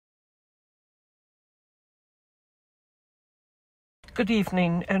Good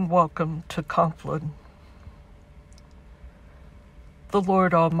evening and welcome to Compline. The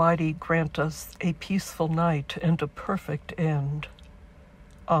Lord Almighty grant us a peaceful night and a perfect end.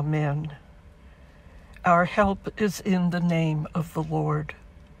 Amen. Our help is in the name of the Lord,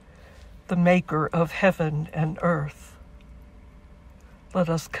 the Maker of heaven and earth. Let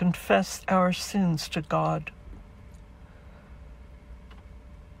us confess our sins to God.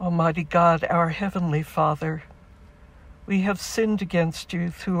 Almighty God, our Heavenly Father, we have sinned against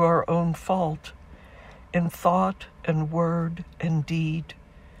you through our own fault, in thought and word and deed,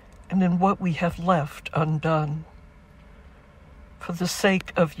 and in what we have left undone. For the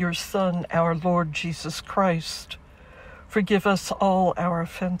sake of your Son, our Lord Jesus Christ, forgive us all our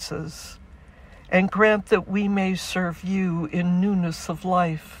offenses, and grant that we may serve you in newness of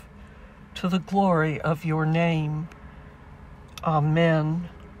life, to the glory of your name. Amen.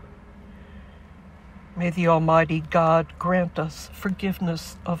 May the Almighty God grant us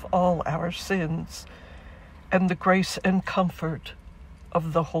forgiveness of all our sins and the grace and comfort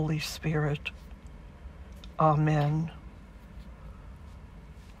of the Holy Spirit. Amen.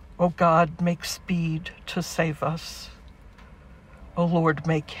 O God, make speed to save us. O Lord,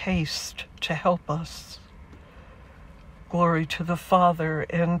 make haste to help us. Glory to the Father,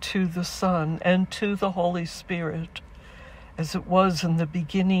 and to the Son, and to the Holy Spirit, as it was in the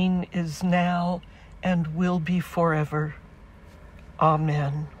beginning, is now, and will be forever.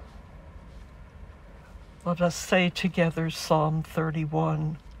 Amen. Let us say together Psalm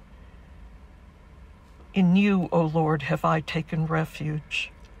 31. In you, O Lord, have I taken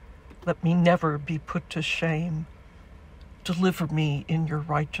refuge. Let me never be put to shame. Deliver me in your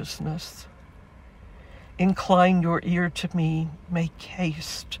righteousness. Incline your ear to me. Make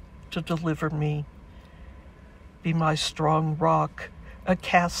haste to deliver me. Be my strong rock, a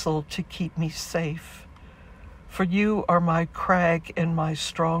castle to keep me safe. For you are my crag and my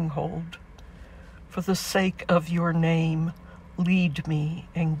stronghold. For the sake of your name, lead me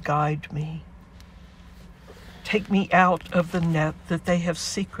and guide me. Take me out of the net that they have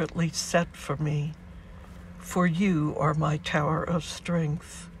secretly set for me. For you are my tower of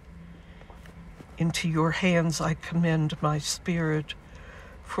strength. Into your hands I commend my spirit,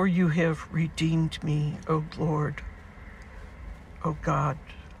 for you have redeemed me, O Lord, O God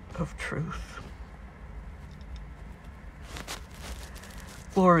of truth.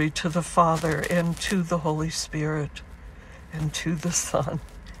 Glory to the Father, and to the Holy Spirit, and to the Son,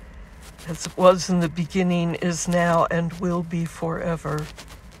 as it was in the beginning, is now, and will be forever.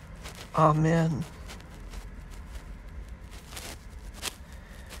 Amen.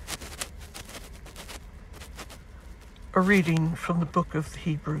 A reading from the book of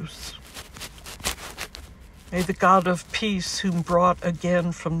Hebrews. May the God of peace, whom brought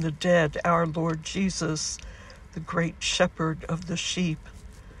again from the dead our Lord Jesus, the great shepherd of the sheep,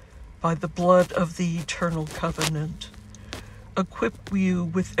 by the blood of the eternal covenant, equip you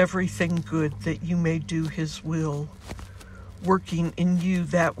with everything good that you may do his will, working in you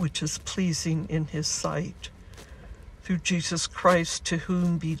that which is pleasing in his sight. Through Jesus Christ, to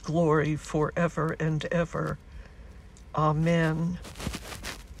whom be glory forever and ever. Amen.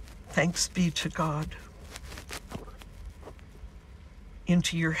 Thanks be to God.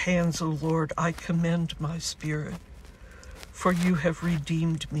 Into your hands, O Lord, I commend my spirit, for you have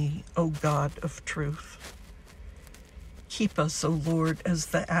redeemed me, O God of truth. Keep us, O Lord, as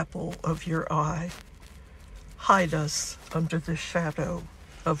the apple of your eye. Hide us under the shadow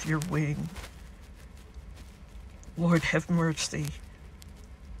of your wing. Lord, have mercy.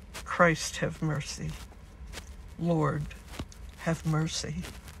 Christ, have mercy. Lord, have mercy.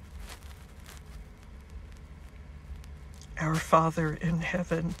 Our Father in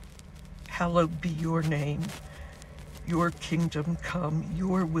heaven, hallowed be your name. Your kingdom come,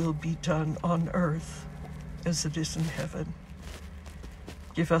 your will be done on earth as it is in heaven.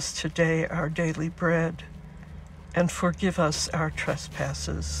 Give us today our daily bread, and forgive us our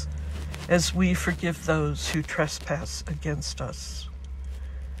trespasses, as we forgive those who trespass against us.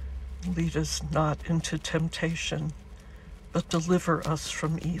 Lead us not into temptation, but deliver us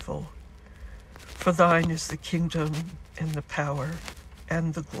from evil. For thine is the kingdom, and the power,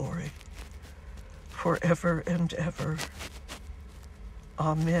 and the glory, forever and ever.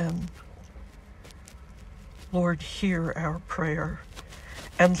 Amen. Lord, hear our prayer,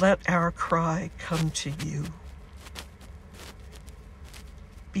 and let our cry come to you.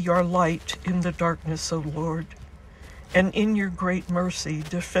 Be our light in the darkness, O Lord, and in your great mercy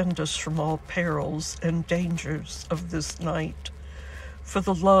defend us from all perils and dangers of this night, for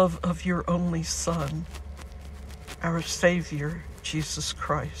the love of your only Son, our Savior, Jesus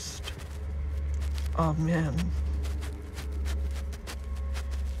Christ. Amen.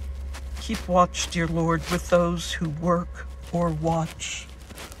 Keep watch, dear Lord, with those who work or watch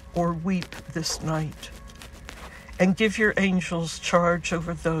or weep this night, and give your angels charge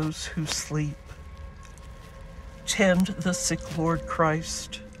over those who sleep. Tend the sick, Lord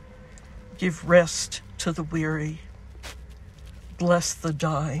Christ. Give rest to the weary. Bless the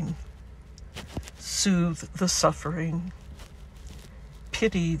dying. Soothe the suffering.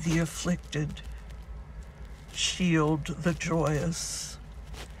 Pity the afflicted. Shield the joyous.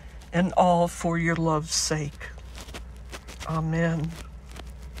 And all for your love's sake. Amen.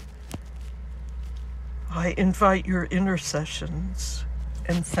 I invite your intercessions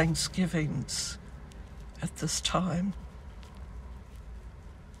and thanksgivings at this time.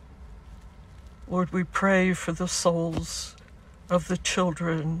 Lord, we pray for the souls of the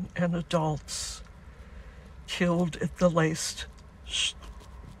children and adults killed at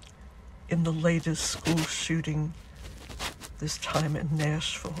in the latest school shooting, this time in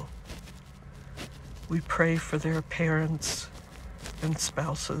Nashville. We pray for their parents and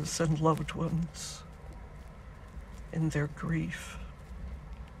spouses and loved ones in their grief.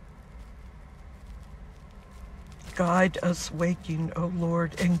 Guide us waking, O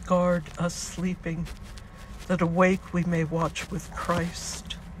Lord, and guard us sleeping, that awake we may watch with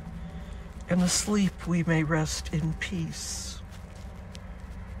Christ, and asleep we may rest in peace.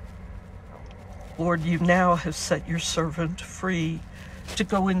 Lord, you now have set your servant free to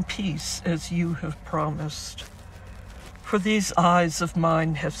go in peace as you have promised. For these eyes of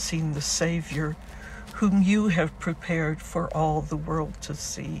mine have seen the Savior, whom you have prepared for all the world to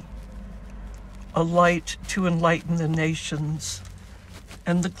see, a light to enlighten the nations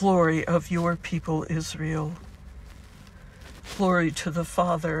and the glory of your people Israel. Glory to the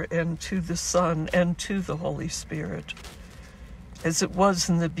Father, and to the Son, and to the Holy Spirit, as it was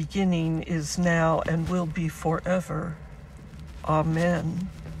in the beginning, is now, and will be forever. Amen.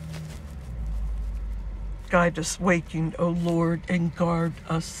 Guide us waking, O Lord, and guard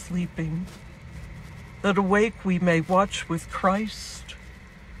us sleeping, that awake we may watch with Christ,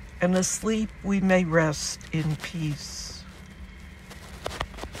 and asleep we may rest in peace.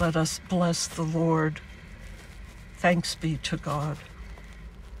 Let us bless the Lord. Thanks be to God.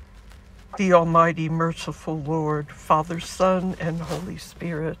 The Almighty, merciful Lord, Father, Son, and Holy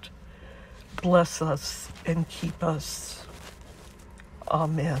Spirit, bless us and keep us.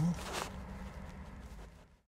 Amen.